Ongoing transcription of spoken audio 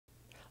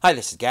Hi,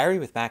 this is Gary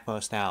with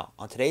MacMost Now.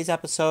 On today's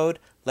episode,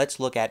 let's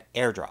look at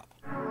AirDrop.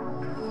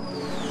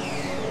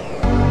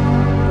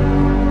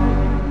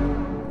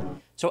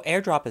 So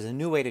AirDrop is a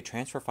new way to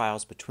transfer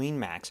files between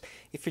Macs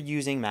if you're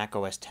using Mac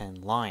OS X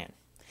Lion.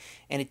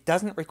 And it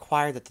doesn't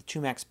require that the two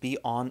Macs be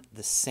on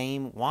the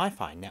same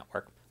Wi-Fi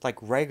network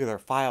like regular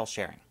file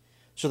sharing.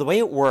 So the way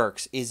it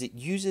works is it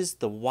uses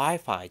the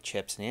Wi-Fi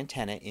chips and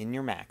antenna in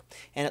your Mac,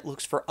 and it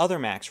looks for other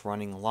Macs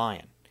running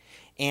Lion.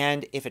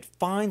 And if it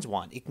finds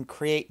one, it can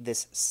create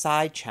this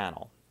side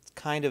channel. It's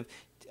kind of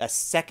a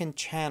second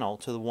channel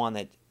to the one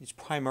that it's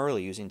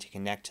primarily using to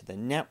connect to the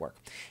network.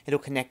 It'll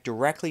connect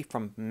directly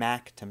from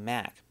Mac to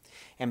Mac.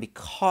 And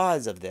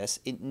because of this,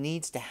 it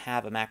needs to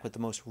have a Mac with the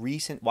most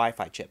recent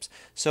Wi-Fi chips.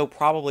 So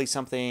probably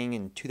something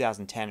in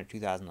 2010 or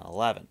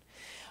 2011.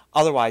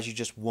 Otherwise, you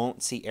just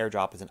won't see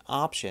AirDrop as an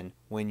option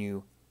when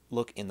you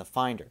look in the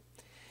Finder.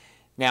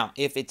 Now,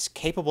 if it's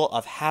capable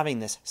of having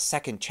this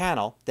second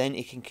channel, then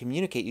it can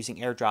communicate using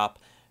AirDrop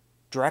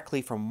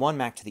directly from one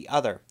Mac to the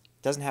other.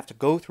 It doesn't have to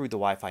go through the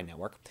Wi-Fi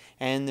network,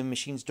 and the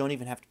machines don't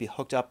even have to be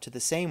hooked up to the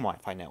same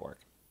Wi-Fi network.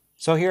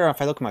 So here,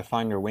 if I look at my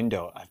Finder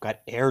window, I've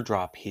got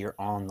AirDrop here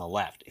on the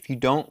left. If you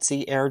don't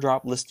see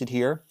AirDrop listed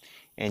here,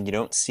 and you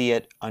don't see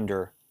it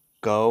under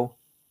Go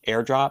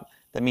AirDrop,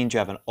 that means you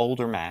have an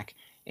older Mac,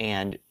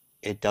 and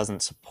it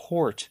doesn't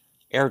support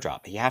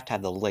AirDrop. You have to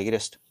have the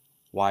latest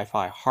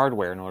Wi-Fi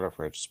hardware in order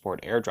for it to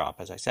support AirDrop,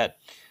 as I said.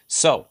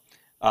 So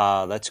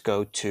let's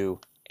go to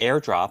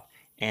AirDrop,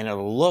 and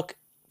it'll look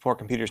for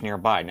computers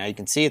nearby. Now you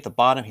can see at the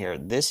bottom here,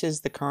 this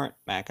is the current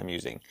Mac I'm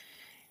using.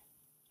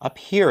 Up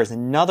here is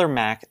another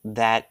Mac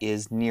that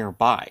is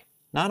nearby.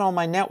 Not on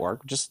my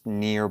network, just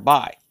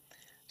nearby.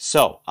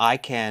 So I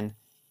can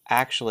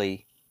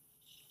actually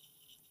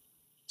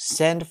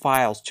send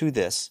files to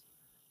this.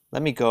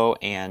 Let me go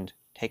and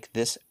take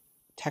this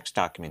text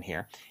document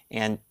here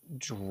and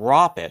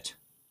drop it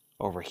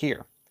over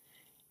here,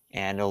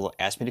 and it'll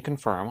ask me to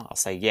confirm. I'll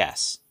say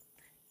yes,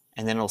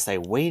 and then it'll say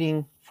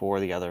waiting for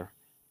the other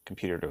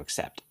computer to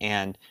accept,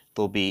 and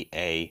there'll be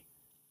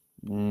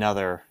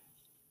another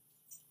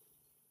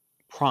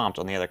prompt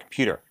on the other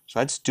computer. So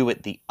let's do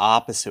it the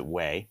opposite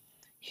way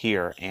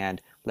here, and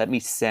let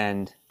me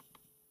send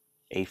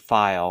a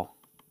file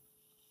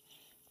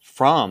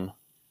from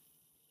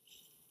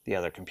the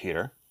other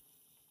computer.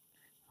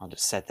 I'll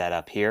just set that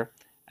up here,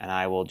 and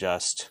I will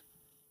just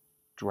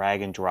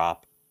drag and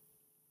drop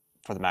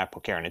for the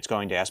MacBook Air, and it's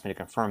going to ask me to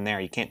confirm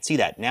there. You can't see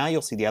that. Now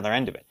you'll see the other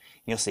end of it.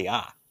 You'll see,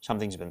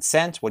 something's been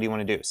sent. What do you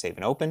want to do? Save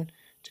and open,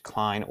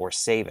 decline, or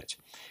save it.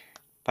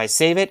 If I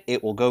save it,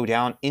 it will go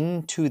down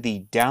into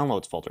the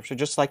downloads folder. So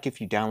just like if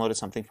you downloaded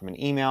something from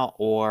an email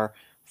or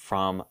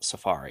from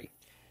Safari.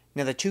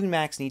 Now the two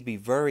Macs need to be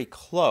very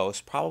close,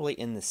 probably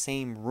in the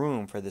same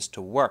room for this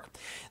to work.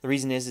 The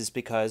reason is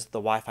because the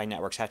Wi-Fi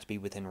networks have to be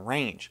within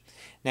range.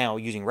 Now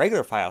using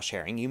regular file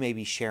sharing, you may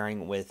be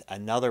sharing with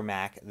another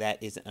Mac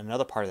that is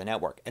another part of the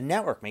network. A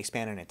network may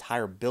span an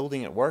entire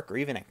building at work or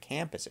even a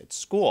campus at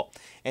school,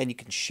 and you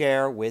can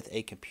share with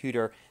a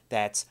computer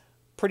that's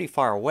pretty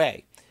far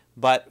away.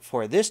 But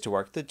for this to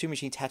work, the two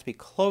machines have to be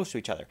close to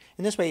each other.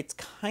 In this way, it's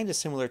kind of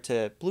similar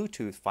to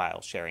Bluetooth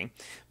file sharing.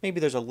 Maybe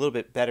there's a little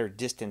bit better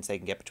distance they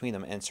can get between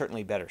them, and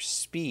certainly better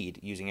speed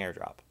using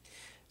AirDrop.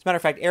 As a matter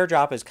of fact,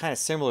 AirDrop is kind of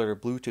similar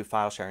to Bluetooth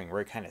file sharing, where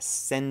you're kind of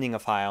sending a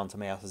file and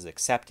somebody else is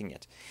accepting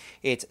it.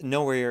 It's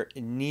nowhere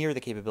near the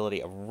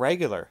capability of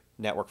regular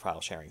network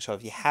file sharing. So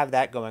if you have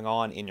that going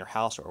on in your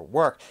house or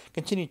work,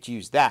 continue to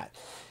use that.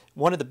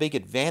 One of the big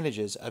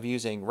advantages of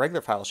using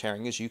regular file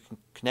sharing is you can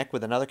connect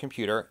with another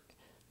computer,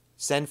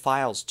 send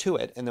files to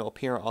it, and they'll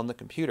appear on the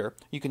computer.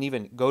 You can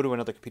even go to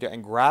another computer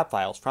and grab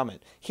files from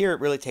it. Here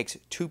it really takes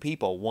two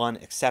people, one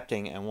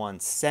accepting and one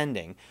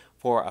sending,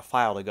 for a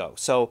file to go.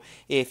 So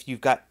if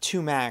you've got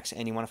two Macs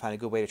and you want to find a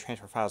good way to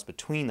transfer files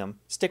between them,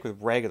 stick with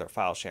regular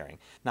file sharing,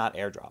 not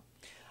AirDrop.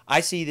 I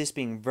see this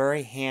being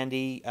very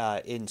handy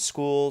in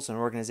schools and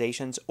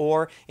organizations,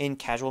 or in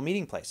casual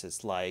meeting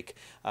places like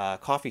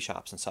coffee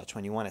shops and such,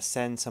 when you want to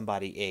send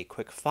somebody a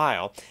quick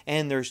file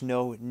and there's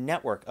no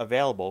network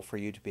available for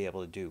you to be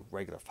able to do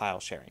regular file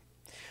sharing.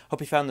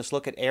 Hope you found this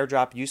look at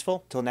AirDrop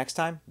useful. Till next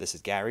time, this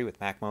is Gary with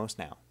MacMost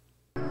Now.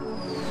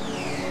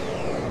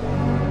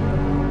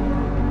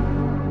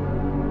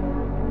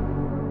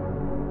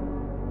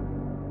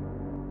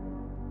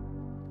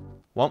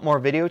 Want more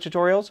video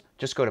tutorials?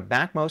 Just go to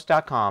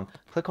MacMost.com,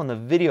 click on the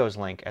videos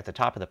link at the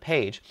top of the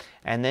page,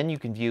 and then you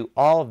can view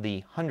all of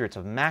the hundreds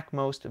of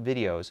MacMost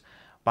videos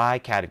by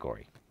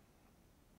category.